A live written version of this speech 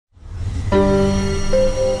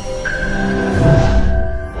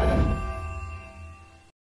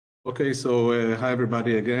Okay, so hi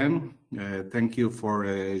everybody again. Thank you for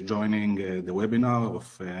joining the webinar of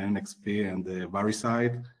NXP and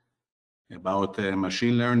Variscite about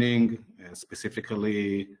machine learning,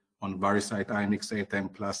 specifically on Variscite i.MX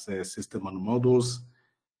 8M Plus system on modules.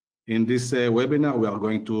 In this webinar, we are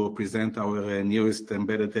going to present our newest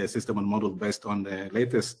embedded system on module based on the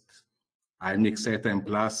latest i.MX 8M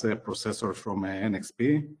Plus processor from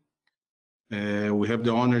NXP. We have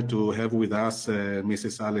the honor to have with us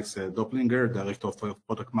Mrs. Alex Dopplinger, Director of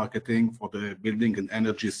Product Marketing for the Building and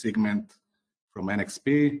Energy segment from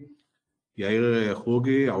NXP. Yair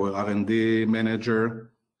Hugi, our R&D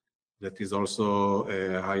Manager, that is also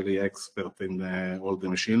highly expert in all the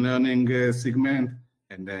machine learning segment.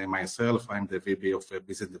 And myself, I'm the VP of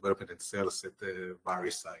Business Development and Sales at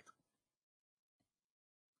Variscite.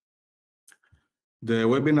 The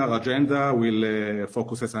webinar agenda will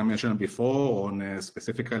focus, as I mentioned before, on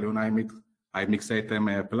specifically on i.MX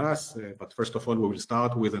 8M Plus. But first of all, we will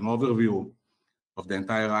start with an overview of the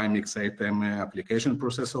entire i.MX 8M application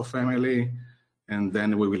processor family. And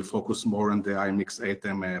then we will focus more on the i.MX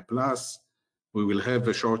 8M Plus. We will have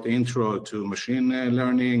a short intro to machine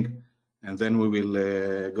learning. And then we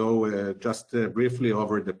will go just briefly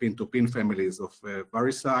over the pin-to-pin families of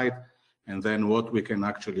Variscite. And then what we can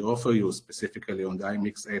actually offer you specifically on the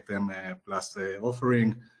i.MX 8M Plus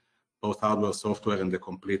offering, both hardware, software, and the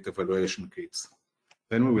complete evaluation kits.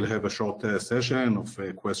 Then we will have a short session of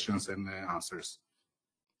questions and answers.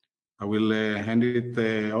 I will hand it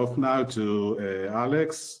off now to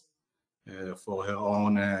Alex for her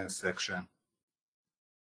own section.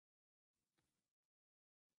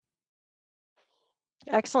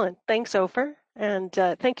 Excellent. Thanks, Ofer. And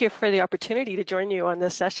thank you for the opportunity to join you on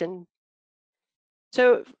this session.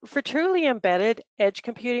 So for truly embedded edge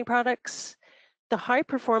computing products, the high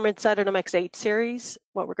performance i.MX 8 series,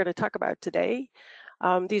 what we're going to talk about today,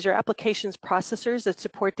 these are applications processors that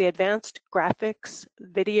support the advanced graphics,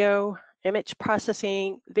 video, image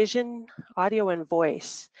processing, vision, audio, and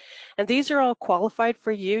voice. And these are all qualified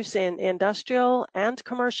for use in industrial and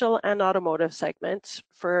commercial and automotive segments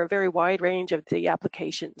for a very wide range of the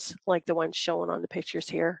applications, like the ones shown on the pictures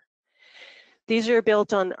here. These are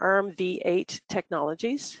built on ARM v8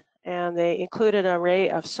 technologies, and they include an array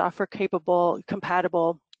of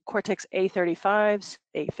software-compatible Cortex A35s,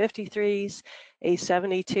 A53s,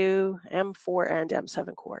 A72, M4, and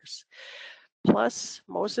M7 cores. Plus,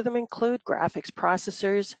 most of them include graphics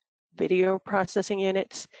processors, video processing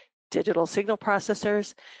units, digital signal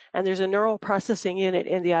processors, and there's a neural processing unit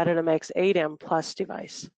in the i.MX 8M Plus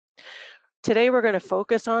device. Today, we're going to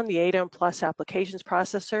focus on the 8M Plus applications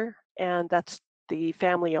processor, and that's the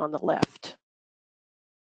family on the left.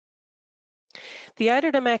 The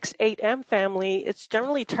i.MX 8M family, it's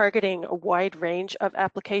generally targeting a wide range of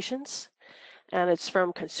applications, and it's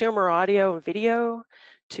from consumer audio and video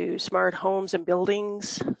to smart homes and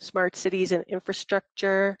buildings, smart cities and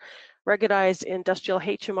infrastructure, ruggedized industrial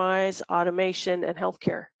HMIs, automation, and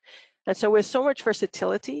healthcare. And so with so much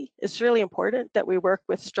versatility, it's really important that we work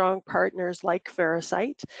with strong partners like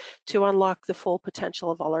Variscite to unlock the full potential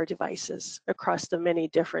of all our devices across the many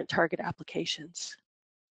different target applications.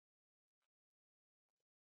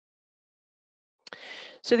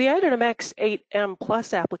 So the i.MX 8M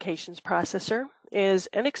Plus applications processor is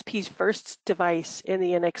NXP's first device in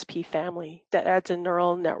the NXP family that adds a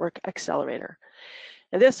neural network accelerator.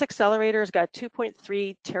 And this accelerator has got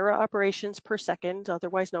 2.3 tera operations per second,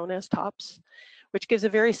 otherwise known as TOPS, which gives a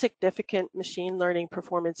very significant machine learning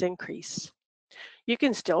performance increase. You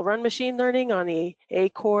can still run machine learning on the A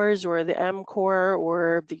cores or the M core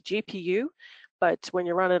or the GPU, but when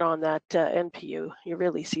you run it on that NPU, you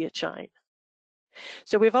really see it shine.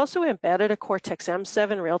 So we've also embedded a Cortex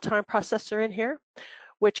M7 real-time processor in here,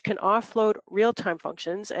 which can offload real-time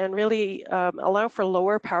functions and really allow for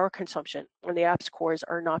lower power consumption when the app's cores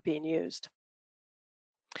are not being used.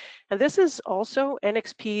 And this is also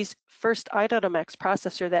NXP's first i.MX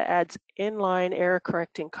processor that adds inline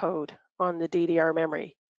error-correcting code on the DDR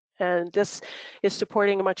memory. And this is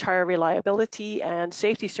supporting a much higher reliability and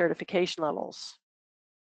safety certification levels.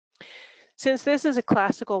 Since this is a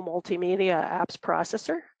classical multimedia apps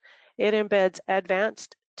processor, it embeds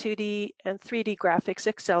advanced 2D and 3D graphics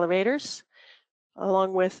accelerators,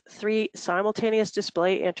 along with 3 simultaneous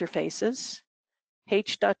display interfaces,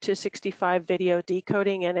 H.265 video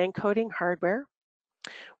decoding and encoding hardware.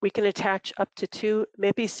 We can attach up to 2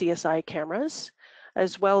 MIPI CSI cameras,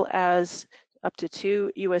 as well as up to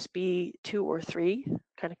 2 USB 2 or 3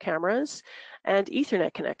 kind of cameras, and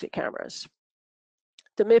Ethernet connected cameras.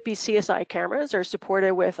 The MIPI CSI cameras are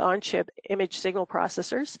supported with on-chip image signal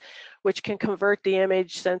processors, which can convert the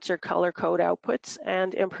image sensor color code outputs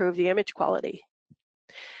and improve the image quality.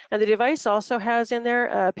 And the device also has in there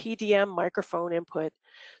a PDM microphone input.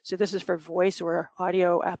 So this is for voice or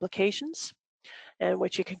audio applications, and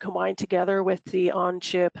which you can combine together with the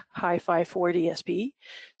on-chip Hi-Fi 4 DSP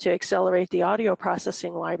to accelerate the audio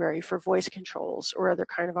processing library for voice controls or other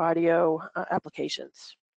kind of audio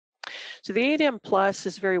applications. So the 8M Plus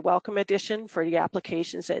is a very welcome addition for the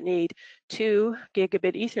applications that need 2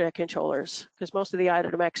 gigabit Ethernet controllers, because most of the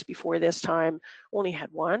i.MX before this time only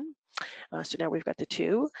had 1. So now we've got the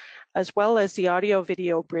 2, as well as the audio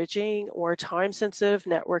video bridging or time-sensitive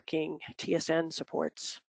networking TSN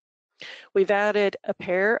supports. We've added a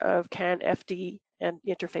pair of CAN FD and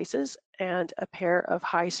interfaces and a pair of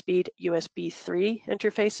high-speed USB 3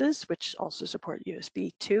 interfaces, which also support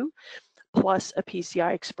USB 2, plus a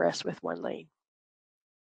PCI Express with 1 lane.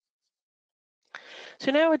 So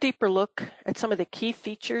now a deeper look at some of the key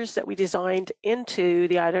features that we designed into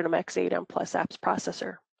the i.MX 8M Plus apps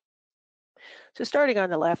processor. So starting on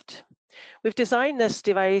the left, we've designed this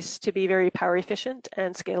device to be very power efficient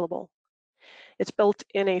and scalable. It's built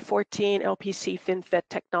in a 14 LPC FinFET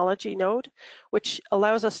technology node, which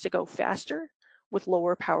allows us to go faster with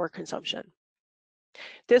lower power consumption.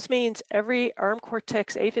 This means every ARM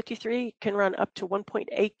Cortex-A53 can run up to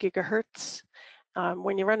 1.8 gigahertz.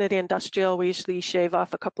 When you run it industrial, we usually shave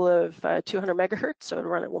off a couple of 200 megahertz, so it'll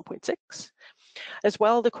run at 1.6. As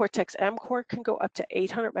well, the Cortex-M core can go up to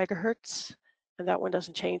 800 megahertz, and that one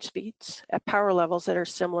doesn't change speeds at power levels that are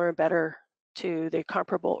similar and better to the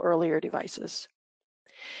comparable earlier devices.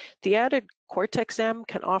 The added Cortex-M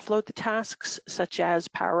can offload the tasks such as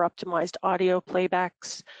power-optimized audio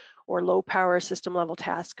playbacks or low-power system-level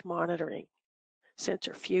task monitoring,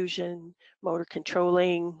 sensor fusion, motor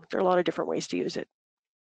controlling. There are a lot of different ways to use it.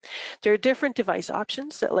 There are different device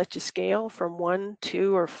options that let you scale from 1,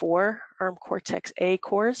 2, or 4 ARM Cortex-A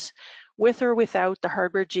cores with or without the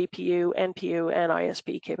hardware GPU, NPU, and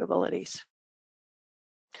ISP capabilities.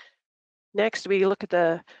 Next, we look at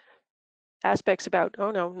the aspects about,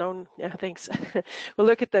 thanks. We'll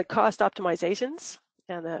look at the cost optimizations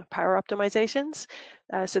and the power optimizations.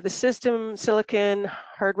 So the system silicon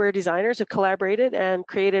hardware designers have collaborated and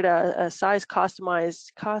created a size cost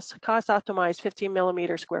optimized 15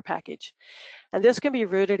 millimeter square package. And this can be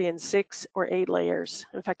rooted in 6 or 8 layers.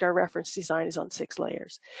 In fact, our reference design is on 6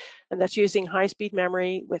 layers. And that's using high-speed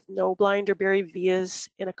memory with no blind or buried vias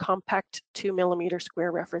in a compact 2 millimeter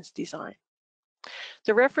square reference design.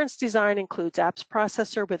 The reference design includes apps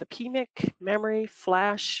processor with a PMIC, memory,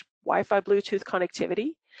 flash, Wi-Fi, Bluetooth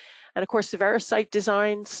connectivity. And of course, the Variscite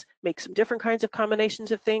designs make some different kinds of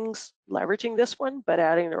combinations of things, leveraging this one, but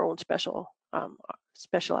adding their own special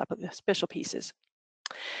pieces.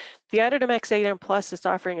 The i.MX 8M Plus is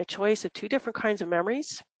offering a choice of 2 different kinds of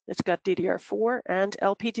memories. It's got DDR4 and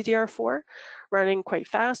LPDDR4, running quite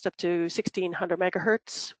fast, up to 1600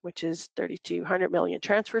 megahertz, which is 3200 million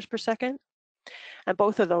transfers per second. And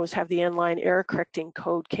both of those have the inline error correcting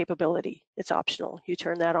code capability. It's optional. You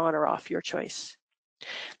turn that on or off, your choice.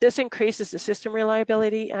 This increases the system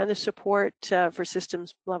reliability and the support for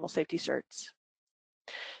systems level safety certs.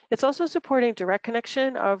 It's also supporting direct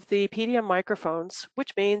connection of the PDM microphones,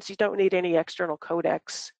 which means you don't need any external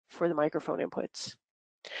codecs for the microphone inputs.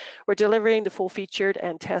 We're delivering the full-featured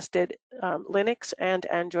and tested Linux and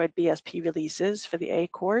Android BSP releases for the A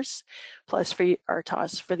cores, plus free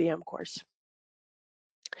RTOS for the M cores.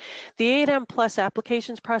 The 8M Plus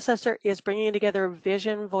applications processor is bringing together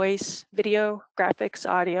vision, voice, video, graphics,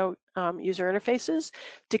 audio user interfaces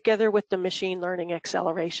together with the machine learning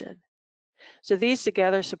acceleration. So these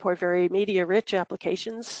together support very media-rich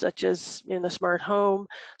applications such as in the smart home,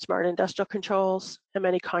 smart industrial controls, and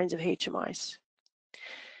many kinds of HMIs.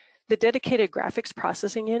 The dedicated graphics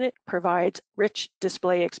processing unit provides rich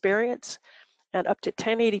display experience and up to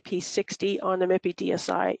 1080p 60 on the MIPI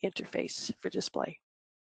DSI interface for display.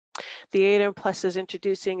 The 8M Plus is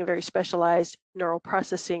introducing a very specialized neural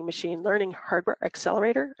processing machine learning hardware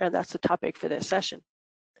accelerator, and that's the topic for this session.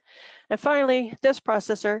 And finally, this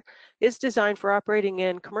processor is designed for operating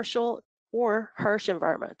in commercial or harsh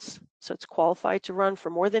environments. So it's qualified to run for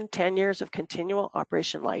more than 10 years of continual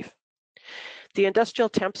operation life. The industrial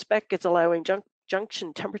temp spec is allowing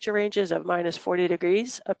junction temperature ranges of -40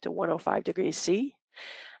 degrees up to 105 degrees C.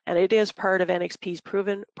 And it is part of NXP's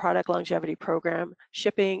proven product longevity program,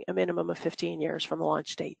 shipping a minimum of 15 years from the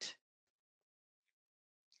launch date.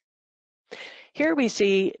 Here we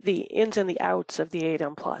see the ins and the outs of the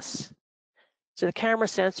 8M Plus. So the camera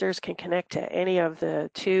sensors can connect to any of the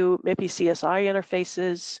 2 MIPI CSI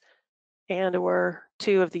interfaces, and/or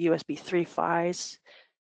 2 of the USB 3 PHYs,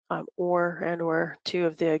 and/or 2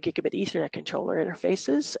 of the gigabit Ethernet controller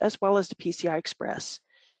interfaces, as well as the PCI Express.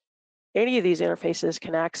 Any of these interfaces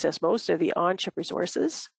can access most of the on-chip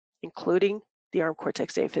resources, including the ARM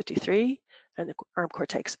Cortex-A53 and the ARM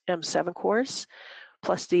Cortex-M7 cores,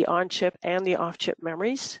 plus the on-chip and the off-chip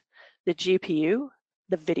memories, the GPU,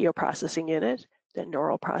 the video processing unit, the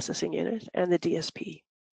neural processing unit, and the DSP.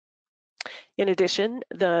 In addition,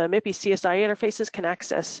 the MIPI CSI interfaces can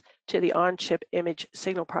access to the on-chip image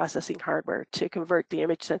signal processing hardware to convert the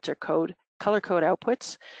image sensor color code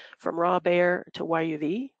outputs from raw Bayer to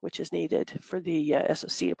YUV, which is needed for the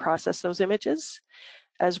SoC to process those images,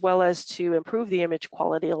 as well as to improve the image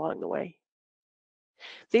quality along the way.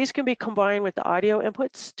 These can be combined with the audio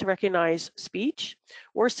inputs to recognize speech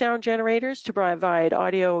or sound generators to provide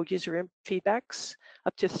audio user feedbacks,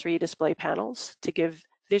 up to 3 display panels to give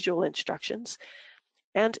visual instructions,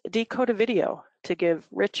 and decode a video to give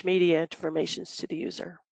rich media information to the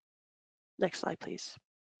user. Next slide, please.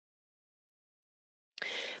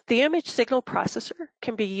 The image signal processor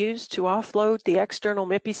can be used to offload the external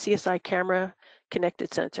MIPI CSI camera connected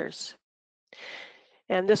sensors.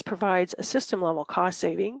 And this provides a system-level cost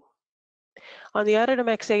saving. On the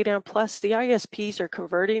i.MX 8M Plus, the ISPs are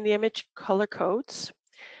converting the image color codes,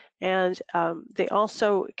 and they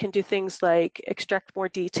also can do things like extract more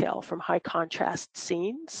detail from high contrast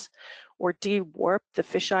scenes, or de-warp the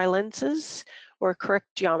fisheye lenses, or correct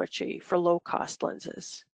geometry for low-cost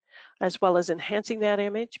lenses, as well as enhancing that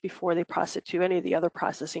image before they process to any of the other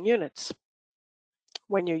processing units.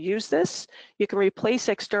 When you use this, you can replace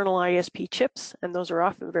external ISP chips, and those are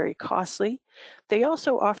often very costly. They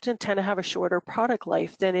also often tend to have a shorter product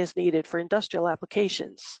life than is needed for industrial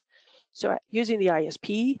applications. So using the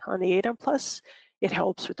ISP on the 8M Plus, it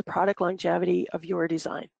helps with the product longevity of your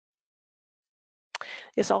design.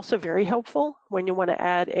 It's also very helpful when you want to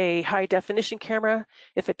add a high definition camera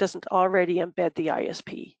if it doesn't already embed the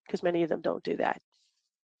ISP, because many of them don't do that.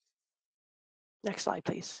 Next slide,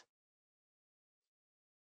 please.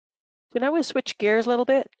 So now we'll switch gears a little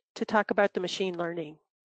bit to talk about the machine learning.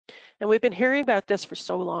 And we've been hearing about this for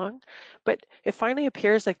so long, but it finally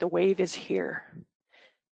appears like the wave is here.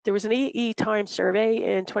 There was an EE Times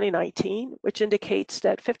survey in 2019, which indicates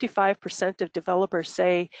that 55% of developers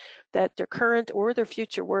say that their current or their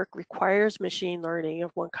future work requires machine learning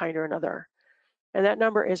of one kind or another. And that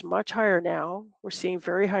number is much higher now. We're seeing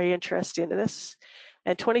very high interest in this.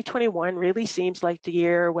 And 2021 really seems like the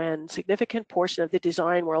year when a significant portion of the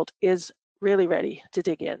design world is really ready to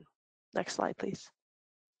dig in. Next slide, please.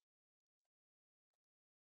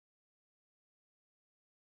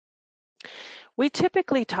 We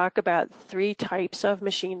typically talk about 3 types of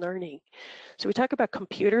machine learning. So we talk about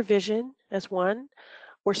computer vision as one,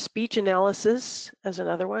 or speech analysis as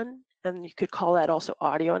another one, and you could call that also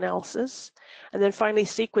audio analysis. And then finally,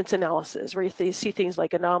 sequence analysis, where you see things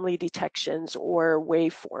like anomaly detections or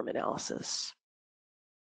waveform analysis.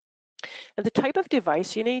 And the type of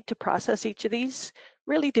device you need to process each of these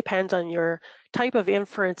really depends on your type of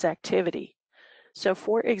inference activity. So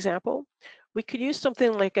for example, we could use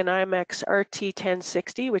something like an i.MX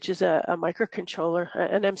RT1060, which is a microcontroller,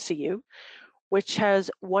 an MCU, which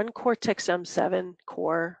has one Cortex-M7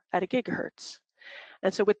 core at 1 gigahertz.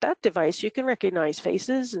 And so with that device, you can recognize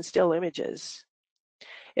faces and still images.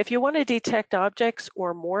 If you want to detect objects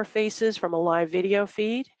or more faces from a live video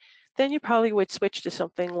feed, then you probably would switch to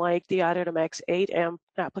something like the i.MX 8M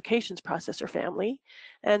applications processor family.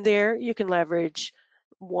 And there you can leverage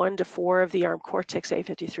 1 to 4 of the ARM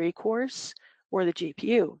Cortex-A53 cores or the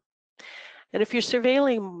GPU. And if you're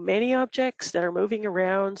surveilling many objects that are moving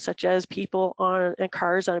around, such as people and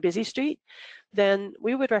cars on a busy street, then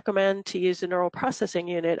we would recommend to use the neural processing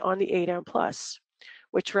unit on the 8M Plus,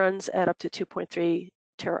 which runs at up to 2.3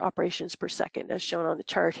 tera operations per second, as shown on the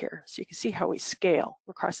chart here. So you can see how we scale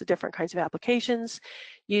across the different kinds of applications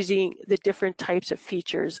using the different types of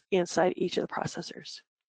features inside each of the processors.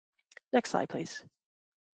 Next slide, please.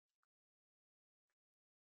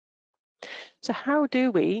 So how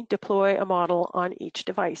do we deploy a model on each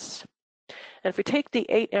device? And if we take the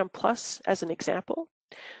 8M Plus as an example,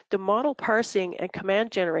 the model parsing and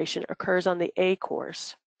command generation occurs on the A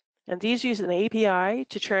cores. And these use an API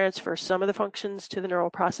to transfer some of the functions to the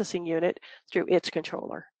neural processing unit through its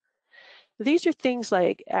controller. These are things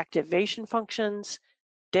like activation functions,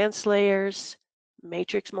 dense layers,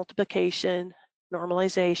 matrix multiplication,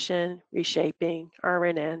 normalization, reshaping,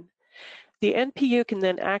 RNN. The NPU can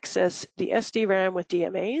then access the SDRAM with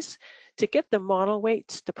DMAs to get the model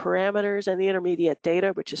weights, the parameters, and the intermediate data,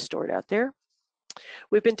 which is stored out there.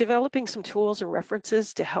 We've been developing some tools and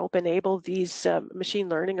references to help enable these machine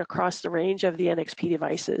learning across the range of the NXP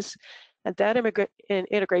devices. And that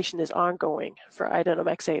integration is ongoing for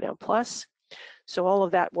i.MX 8M Plus. So all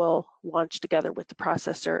of that will launch together with the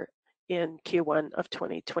processor in Q1 of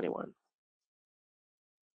 2021.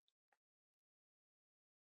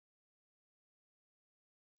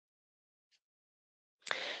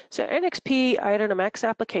 So NXP i.MX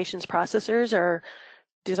applications processors are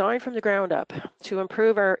designed from the ground up to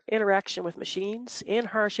improve our interaction with machines in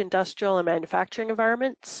harsh industrial and manufacturing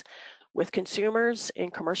environments, with consumers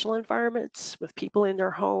in commercial environments, with people in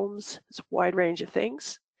their homes. It's a wide range of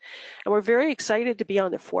things. And we're very excited to be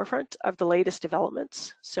on the forefront of the latest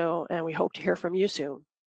developments. And we hope to hear from you soon.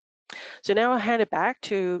 So now I'll hand it back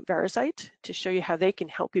to Variscite to show you how they can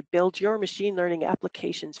help you build your machine learning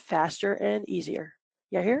applications faster and easier.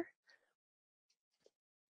 Yair?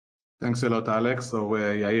 Thanks a lot, Alex. So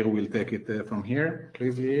Yair will take it from here.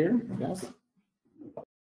 Please, Yair. Yes.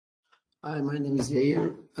 Hi, my name is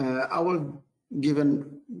Yair. I will give a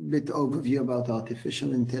bit overview about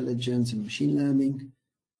artificial intelligence and machine learning,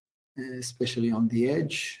 especially on the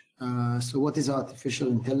edge. So what is artificial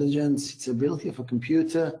intelligence? It's the ability of a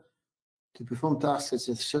computer to perform tasks that's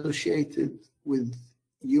associated with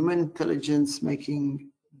human intelligence, making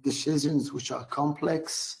decisions which are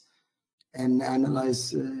complex and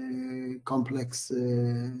analyze complex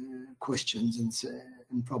questions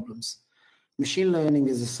and problems. Machine learning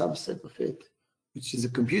is a subset of it, which is a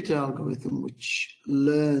computer algorithm which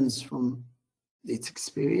learns from its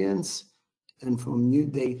experience and from new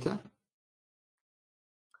data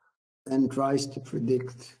and tries to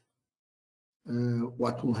predict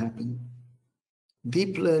what will happen.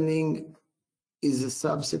 Deep learning is a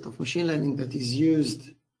subset of machine learning that is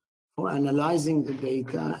used for analyzing the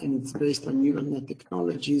data, and it's based on neural net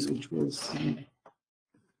technologies, which we'll see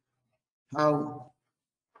how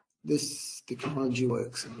this technology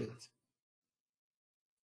works a bit.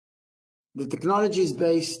 The technology is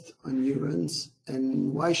based on neurons,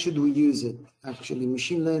 and why should we use it? Actually,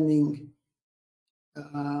 machine learning,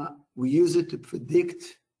 we use it to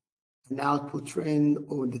predict an output trend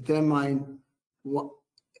or determine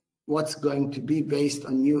what's going to be based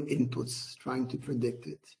on new inputs, trying to predict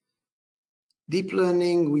it. Deep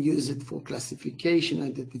learning, we use it for classification,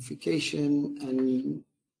 identification, and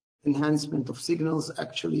enhancement of signals.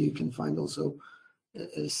 Actually, you can find also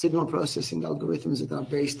signal processing algorithms that are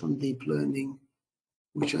based on deep learning,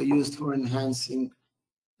 which are used for enhancing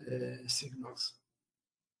signals.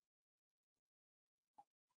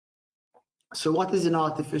 So what is an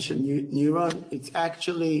artificial neuron? It's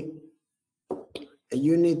actually a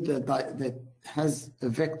unit that has a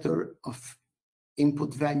vector of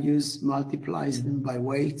input values, multiplies them by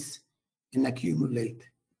weights, and accumulate.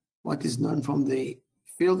 What is known from the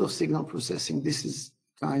field of signal processing, this is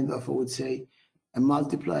kind of, I would say, a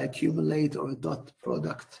multiply, accumulate, or a dot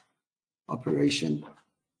product operation,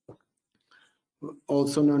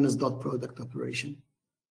 also known as dot product operation.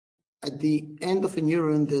 At the end of a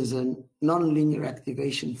neuron, there's a nonlinear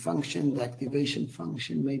activation function. The activation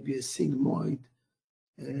function may be a sigmoid,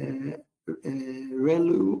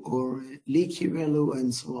 ReLU or leaky ReLU,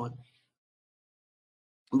 and so on.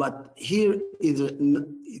 But here is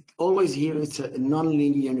it's a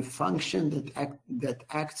nonlinear function that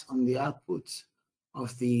acts on the output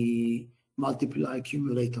of the multiply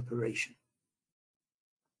accumulate operation.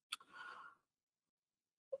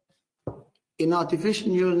 In artificial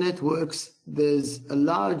neural networks, there's a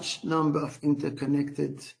large number of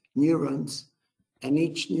interconnected neurons, and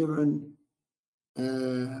each neuron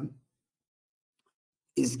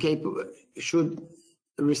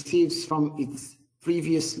receives from its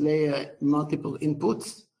previous layer multiple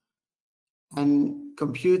inputs and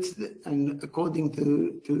computes, and according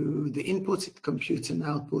to the inputs, it computes an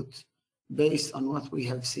output based on what we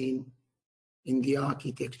have seen in the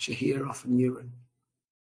architecture here of a neuron.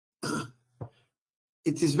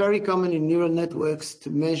 It is very common in neural networks to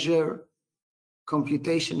measure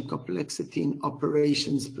computation complexity in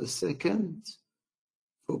operations per second.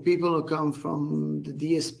 For people who come from the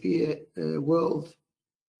DSP world,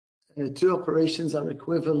 2 operations are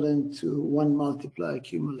equivalent to 1 multiply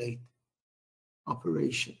accumulate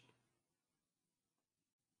operation.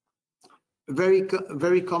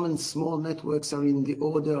 Very common small networks are in the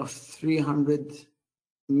order of 300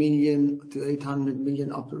 million to 800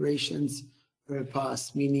 million operations per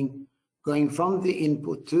pass, meaning going from the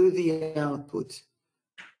input to the output,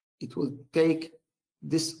 it will take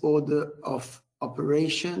this order of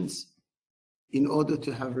operations in order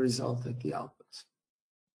to have a result at the output.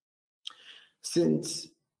 Since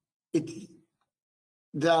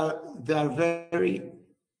they are very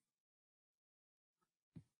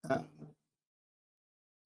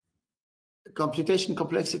computation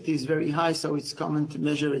complexity is very high, so it's common to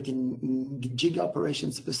measure it in gig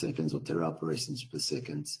operations per second or tera operations per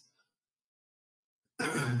second.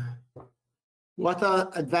 What are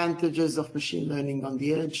advantages of machine learning on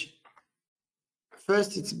the edge?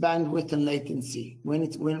 First, it's bandwidth and latency.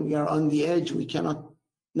 When we are on the edge, we cannot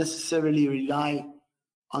necessarily rely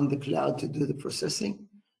on the cloud to do the processing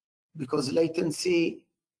because latency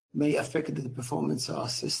may affect the performance of our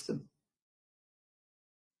system.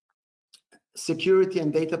 Security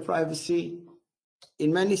and data privacy.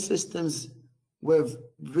 In many systems where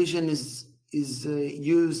vision is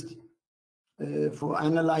used for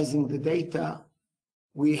analyzing the data,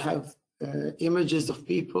 we have images of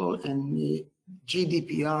people, and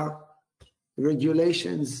GDPR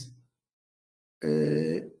regulations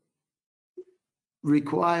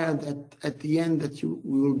require that at the end that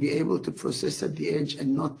we will be able to process at the edge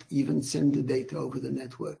and not even send the data over the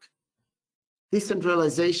network.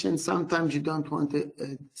 Decentralization, sometimes you don't want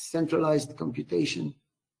a centralized computation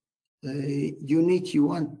unit. You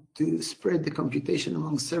want to spread the computation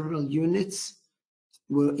among several units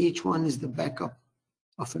where each one is the backup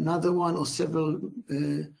of another one, or several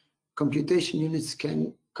computation units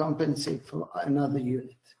can compensate for another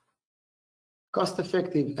unit. Cost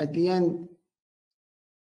effective. At the end,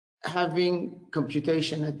 having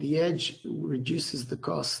computation at the edge reduces the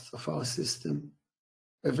cost of our system.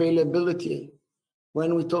 Availability.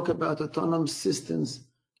 When we talk about autonomous systems,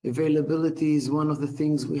 availability is one of the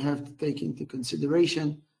things we have to take into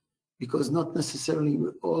consideration, because not necessarily we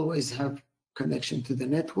always have connection to the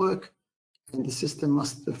network, and the system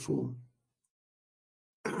must perform.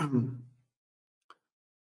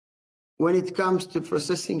 When it comes to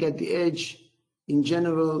processing at the edge, in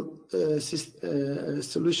general, a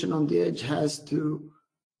solution on the edge has to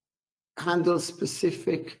handle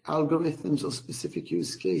specific algorithms or specific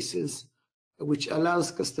use cases, which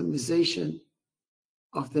allows customization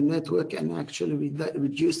of the network and actually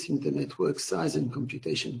reducing the network size and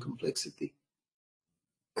computation complexity.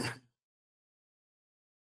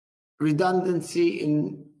 Redundancy,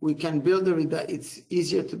 we can build it's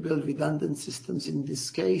easier to build redundant systems in this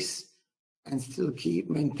case and still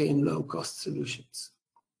maintain low-cost solutions.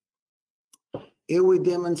 Here we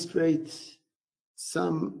demonstrate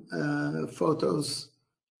some photos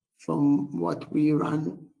from what we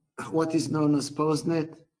run, what is known as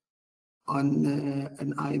POSNet on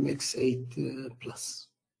an i.MX 8 Plus.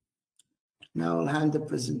 Now I'll hand the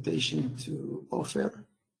presentation to Ofer.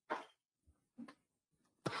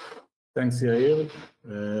 Thanks, Yair.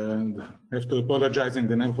 And I have to apologize in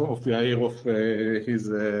the name of Yair of his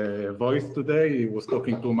voice today. He was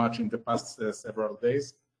talking too much in the past several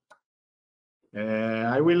days.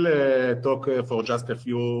 I will talk for just a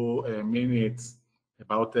few minutes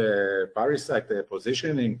about Variscite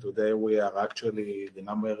positioning. Today we are actually the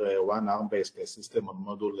 #1 ARM-based system on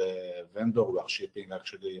module vendor. We are shipping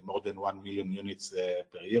actually more than 1 million units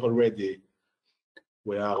per year already.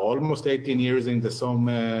 We are almost 18 years in the SoM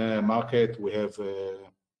market. We have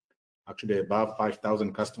actually above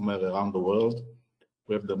 5,000 customers around the world.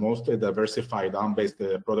 We have the most diversified ARM-based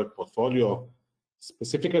product portfolio,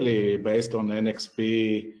 specifically based on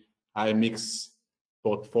NXP i.MX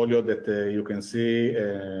portfolio that you can see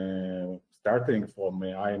starting from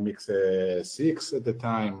i.MX 6 at the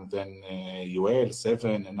time, then UL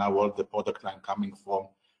 7, and now all the product line coming from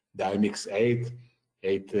the i.MX 8.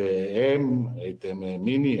 8M, 8M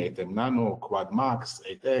Mini, 8M Nano, Quad Max,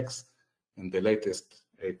 8X, and the latest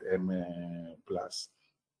 8M Plus.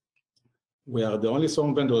 We are the only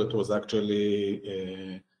SoM vendor that was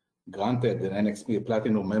actually granted an NXP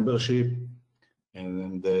Platinum membership,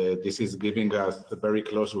 and this is giving us a very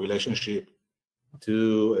close relationship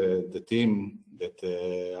to the team that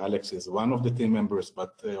Alex is one of the team members,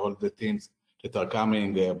 but all the teams that are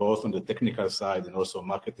coming both on the technical side and also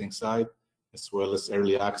marketing side, as well as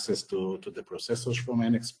early access to the processors from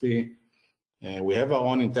NXP. We have our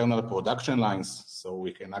own internal production lines, so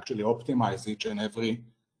we can actually optimize each and every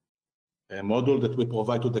module that we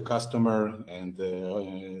provide to the customer and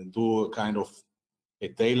do a kind of a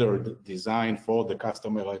tailored design for the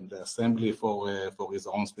customer and the assembly for his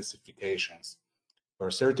own specifications.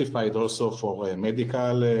 We're certified also for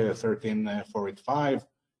medical 13485,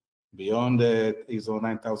 beyond the ISO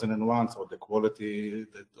 9001, so the quality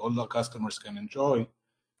that all our customers can enjoy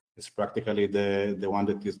is practically the one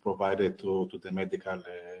that is provided to the medical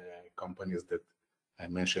companies that I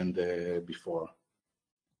mentioned before.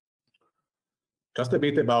 Just a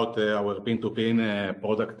bit about our pin-to-pin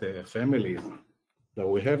product families. So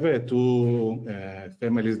we have two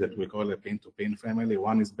families that we call a pin-to-pin family.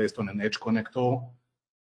 One is based on an edge connector,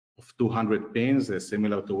 of 200 pins,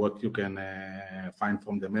 similar to what you can find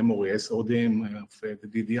from the memory SODIMM of the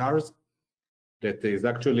DDRs. That is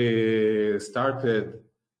actually started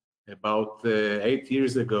about 8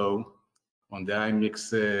 years ago on the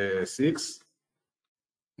i.MX 6.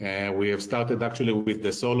 We have started actually with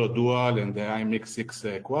the solo dual and the i.MX 6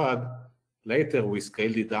 quad. Later, we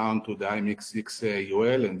scaled it down to the i.MX 6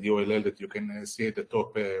 UL and ULL that you can see at the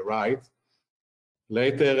top right.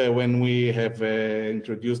 Later, when we have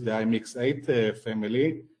introduced the i.MX 8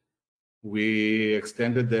 family, we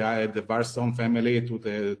extended the VAR-SoM family to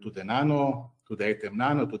the Nano, to the 8M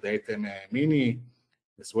Nano, to the 8M Mini,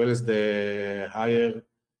 as well as the higher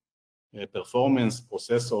performance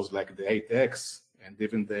processors like the 8X and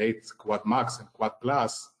even the 8 Quad Max and Quad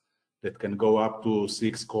Plus that can go up to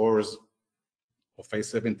 6 cores of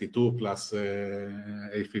A72 plus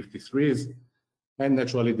A53s, and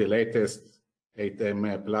naturally the latest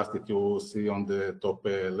 8M Plus that you see on the top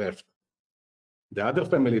left. The other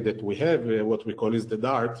family that we have, what we call is the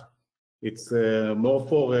Dart. It's more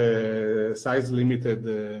for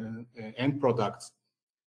size-limited end products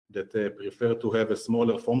that prefer to have a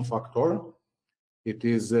smaller form factor. It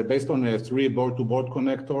is based on 3 board-to-board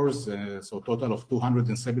connectors, so total of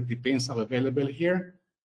 270 pins are available here,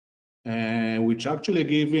 which actually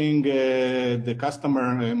giving the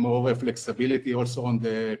customer more flexibility also on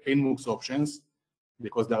the pin mux options,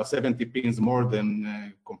 because there are 70 pins more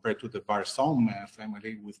than compared to the VAR-SoM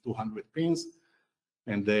family with 200 pins.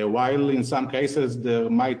 And while in some cases there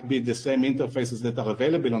might be the same interfaces that are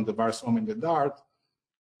available on the VAR-SoM and the Dart,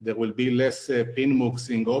 there will be less pin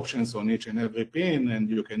muxing options on each and every pin, and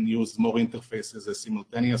you can use more interfaces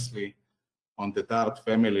simultaneously on the Dart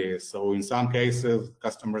family. So in some cases,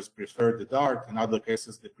 customers prefer the Dart, in other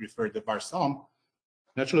cases, they prefer the VAR-SoM.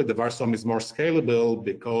 Naturally, the VAR-SoM is more scalable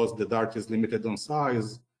because the Dart is limited on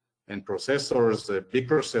size, and processors, big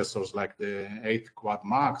processors like the 8 Quad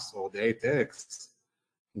Max or the 8X,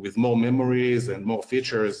 with more memories and more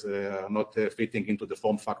features are not fitting into the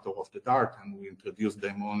form factor of the Dart, and we introduce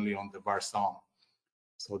them only on the VAR-SoM.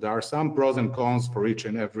 So there are some pros and cons for each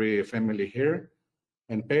and every family here.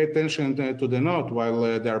 And pay attention to the note,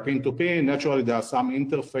 while they are pin-to-pin, naturally there are some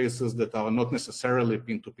interfaces that are not necessarily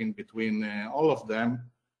pin-to-pin between all of them.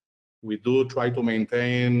 We do try to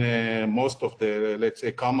maintain most of the, let's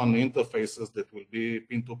say, common interfaces that will be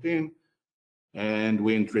pin-to-pin, and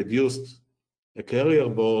we introduced a carrier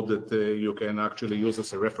board that you can actually use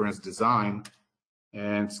as a reference design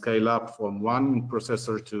and scale up from one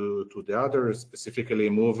processor to the other, specifically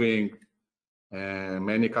moving.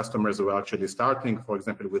 Many customers were actually starting, for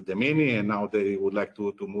example, with the Mini, and now they would like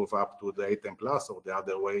to move up to the 8M Plus or the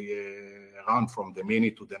other way around from the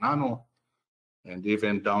Mini to the Nano, and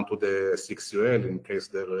even down to the 6UL in case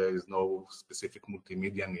there is no specific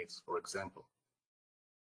multimedia needs, for example.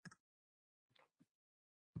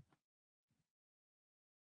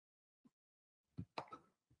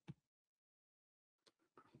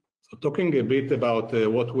 So talking a bit about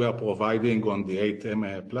what we are providing on the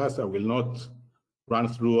 8M Plus, I will not run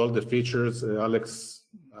through all the features. Alex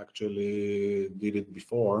actually did it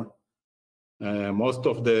before. Most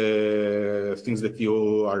of the things that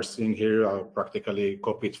you are seeing here are practically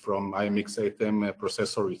copied from i.MX 8M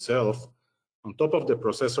processor itself. On top of the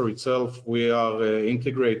processor itself, we are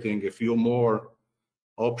integrating a few more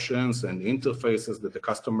options and interfaces that the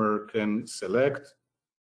customer can select.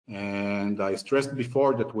 And I stressed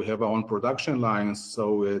before that we have our own production lines,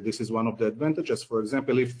 so this is one of the advantages. For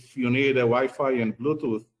example, if you need a Wi-Fi and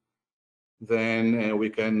Bluetooth, then we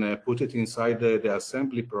can put it inside the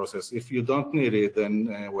assembly process. If you don't need it,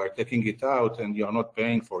 then we're taking it out and you're not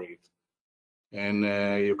paying for it. And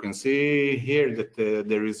you can see here that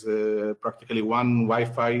there is practically one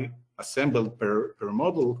Wi-Fi assembled per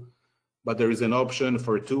model, but there is an option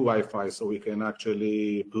for 2 Wi-Fi, so we can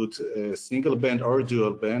actually put a single band or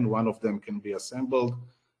dual band. One of them can be assembled.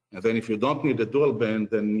 And then if you don't need a dual band,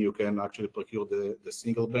 then you can actually procure the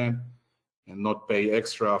single band and not pay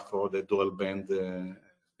extra for the dual band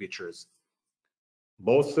features.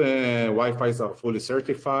 Both Wi-Fis are fully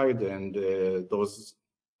certified, and those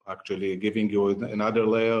actually giving you another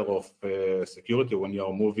layer of security when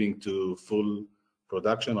you're moving to full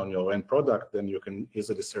production on your end product, then you can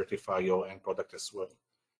easily certify your end product as well.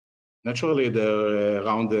 Naturally,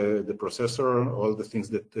 around the processor, all the things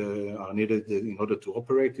that are needed in order to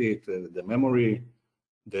operate it, the memory,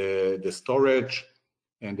 the storage,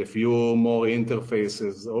 and a few more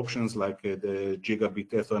interfaces options like the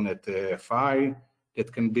gigabit Ethernet PHY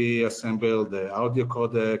that can be assembled, the audio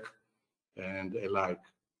codec, and alike.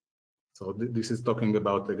 So this is talking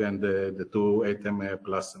about, again, the 2 8M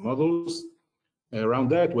Plus models. Around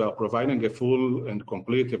that, we are providing a full and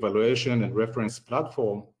complete evaluation and reference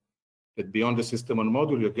platform that beyond the system on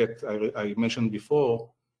module, you get, I mentioned before,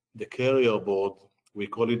 the carrier board, we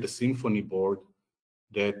call it the Symphony board,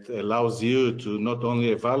 that allows you to not only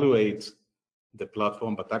evaluate the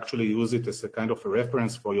platform, but actually use it as a kind of a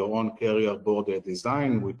reference for your own carrier board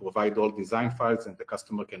design. We provide all design files, and the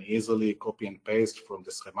customer can easily copy and paste from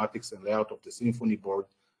the schematics and layout of the Symphony board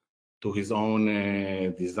to his own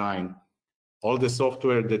design. All the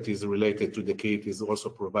software that is related to the kit is also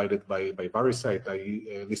provided by Variscite.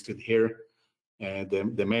 I listed here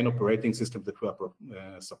the main operating system that we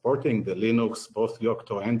are supporting, the Linux, both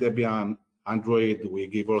Yocto and Debian. Android, we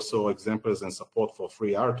give also examples and support for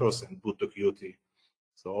FreeRTOS and boot to Qt.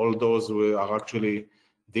 So all those are actually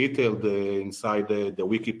detailed inside the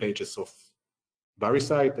wiki pages of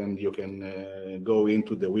Variscite, and you can go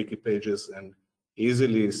into the wiki pages and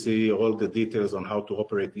easily see all the details on how to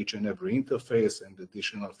operate each and every interface and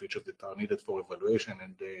additional features that are needed for evaluation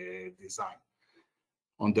and design.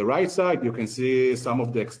 On the right side, you can see some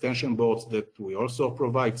of the extension boards that we also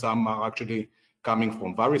provide. Some are actually coming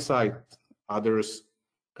from Variscite, others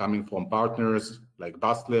coming from partners like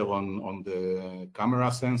Bastler on the camera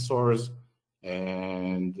sensors,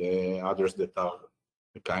 and others that are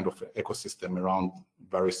a kind of ecosystem around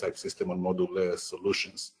Variscite system on module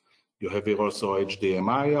solutions. You have here also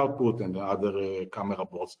HDMI output and other camera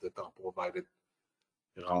boards that are provided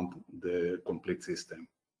around the complete system.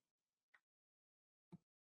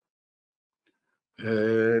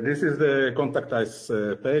 This is the contact us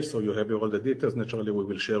page, so you have all the details. Naturally, we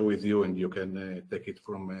will share with you, and you can take it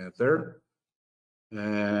from there.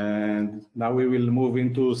 And now we will move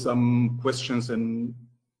into some questions and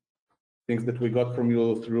things that we got from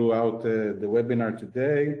you throughout the webinar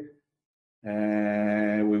today.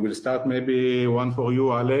 And we will start maybe one for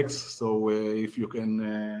you, Alex. So if you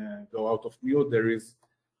can go out of mute, there is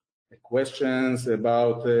questions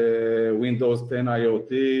about Windows 10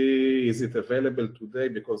 IoT. Is it available today?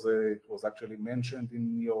 Because it was actually mentioned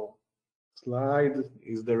in your slide.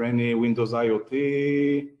 Is there any Windows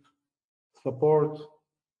IoT support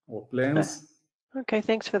or plans? Okay,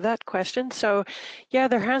 thanks for that question. So yeah,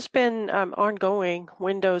 there has been ongoing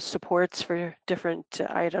Windows supports for different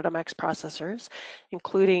i.MX processors,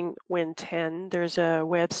 including Win 10. There's a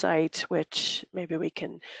website, which maybe we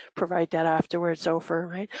can provide that afterwards, Ofer,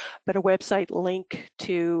 right? But a website link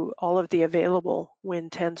to all of the available Win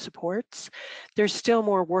 10 supports. There's still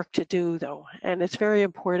more work to do though, and it's very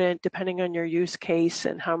important depending on your use case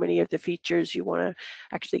and how many of the features you want to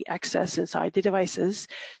actually access inside the devices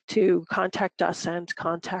to contact us and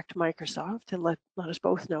contact Microsoft and let us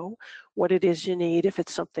both know what it is you need if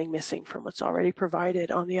it's something missing from what's already provided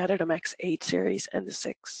on the i.MX 8 series and the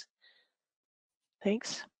 6.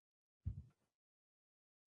 Thanks.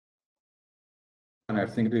 And I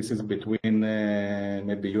think this is between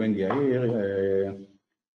maybe you and Yair.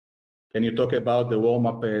 Can you talk about the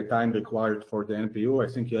warm-up time required for the NPU?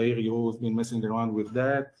 I think, Yair, you've been messing around with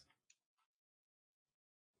that.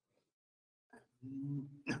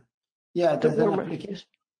 Yeah,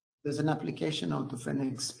 there's an application out of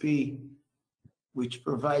NXP which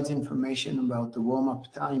provides information about the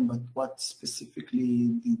warm-up time, but what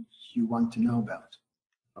specifically did you want to know about?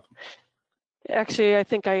 Actually, I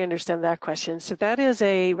think I understand that question. So that is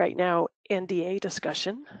a, right now, NDA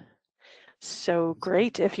discussion. So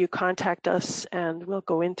great if you contact us and we'll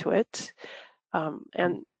go into it.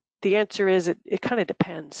 And the answer is it kind of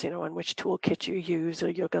depends, on which toolkit you use,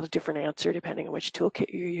 or you'll get a different answer depending on which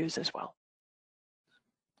toolkit you use as well.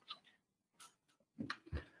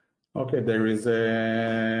 Okay, there is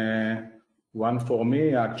one for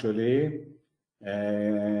me actually.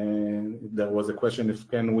 There was a question if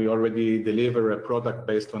can we already deliver a product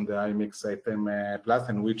based on the i.MX 8M Plus,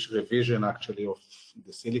 and which revision actually of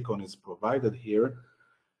the silicon is provided here.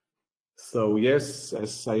 So yes,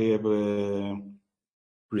 as I have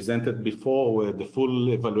presented before, the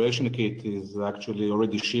full evaluation kit is actually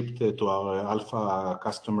already shipped to our alpha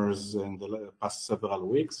customers in the past several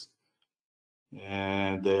weeks.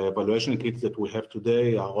 And the evaluation kits that we have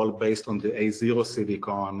today are all based on the A0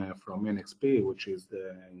 silicon from NXP, which is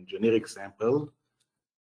the generic sample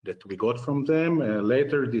that we got from them.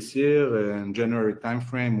 Later this year, in January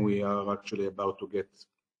timeframe, we are actually about to get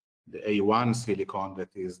the A1 silicon,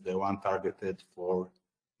 that is the one targeted for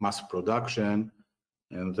mass production.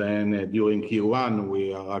 And then during Q1,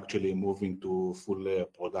 we are actually moving to full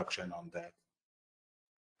production on that.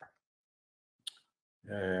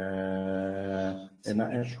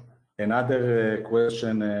 Another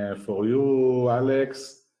question for you,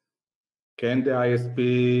 Alex. can the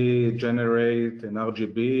ISP generate an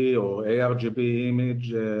RGB or ARGB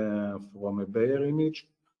image from a Bayer image?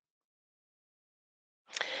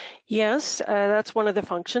 Yes, that's one of the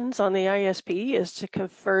functions on the ISP, is to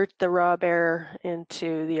convert the raw Bayer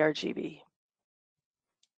into the RGB.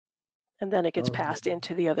 And then it gets passed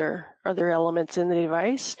into the other elements in the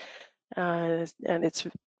device. And it's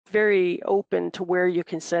very open to where you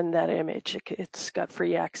can send that image. It's got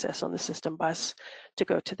free access on the system bus to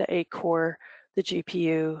go to the A core, the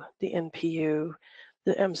GPU, the NPU,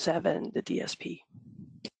 the M7, the DSP.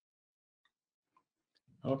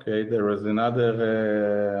 Okay, there is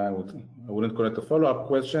another, I wouldn't call it a follow-up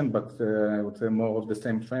question, but I would say more of the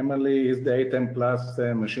same family. Is the 8M Plus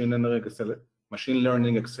machine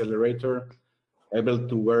learning accelerator able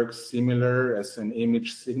to work similar as an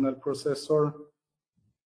image signal processor?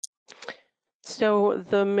 So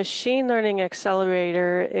the machine learning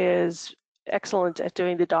accelerator is excellent at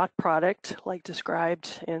doing the dot product, like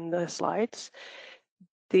described in the slides.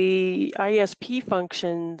 The ISP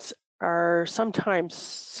functions are sometimes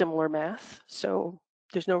similar math, so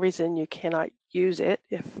there's no reason you cannot use it.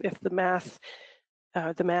 If the math,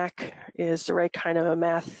 the Mac is the right kind of a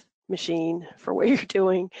math machine for what you're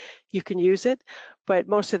doing, you can use it. But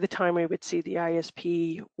most of the time we would see the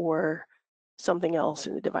ISP or something else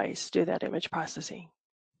in the device do that image processing.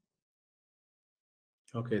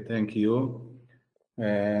 Okay, thank you.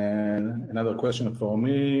 And another question for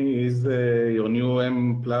me is your new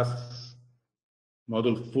M Plus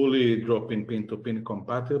module fully drop-in pin-to-pin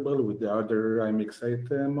compatible with the other i.MX 8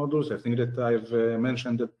 modules? I think that I've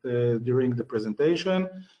mentioned that during the presentation.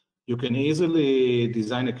 You can easily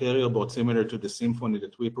design a carrier board similar to the Symphony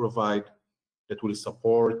that we provide that will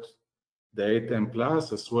support the 8M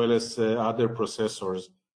Plus as well as other processors.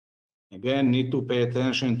 Again, need to pay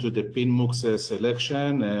attention to the PinMux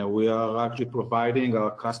selection. We are actually providing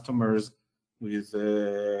our customers with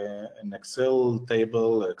an Excel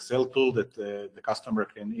tool that the customer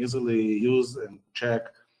can easily use and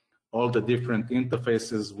check all the different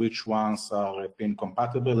interfaces, which ones are pin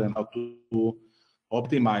compatible, and how to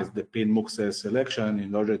optimize the PinMux selection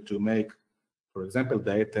in order to make, for example,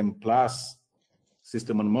 the 8M Plus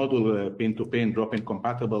system on module pin-to-pin drop-in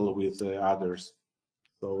compatible with others.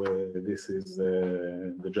 So this is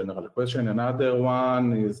the general question. Another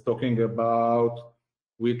one is talking about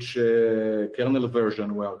which kernel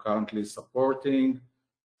version we are currently supporting.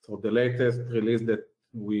 So the latest release that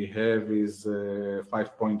we have is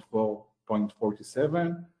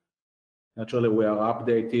 5.4.47. Naturally, we are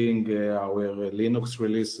updating our Linux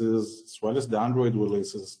releases as well as the Android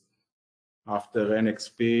releases after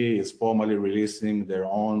NXP is formally releasing their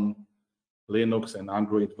own Linux and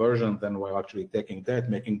Android version. Then we're actually taking that,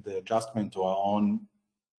 making the adjustment to our own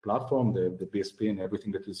platform, the BSP and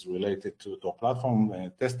everything that is related to our platform,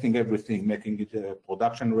 testing everything, making it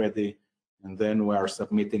production ready, and then we are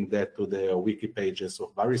submitting that to the wiki pages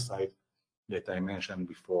of Variscite that I mentioned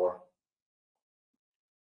before.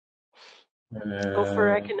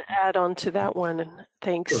 Ofer, I can add on to that one.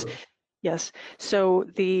 Thanks. Sure. Yes. So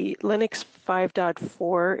the Linux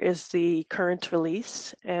 5.4 is the current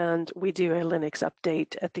release, and we do a Linux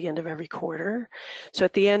update at the end of every quarter. So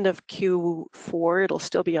at the end of Q4, it'll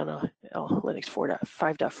still be on a Linux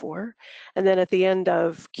 5.4. And then at the end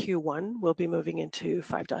of Q1, we'll be moving into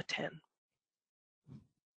 5.10.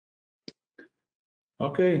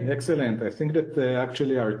 Okay, excellent. I think that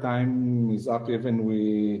actually our time is up, even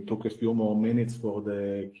we took a few more minutes for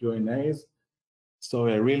the Q&As. So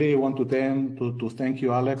I really want to thank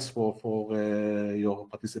you, Alex, for your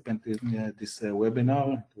participation in this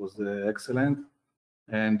webinar. It was excellent.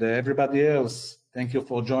 And everybody else, thank you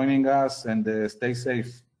for joining us, and stay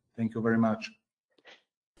safe. Thank you very much.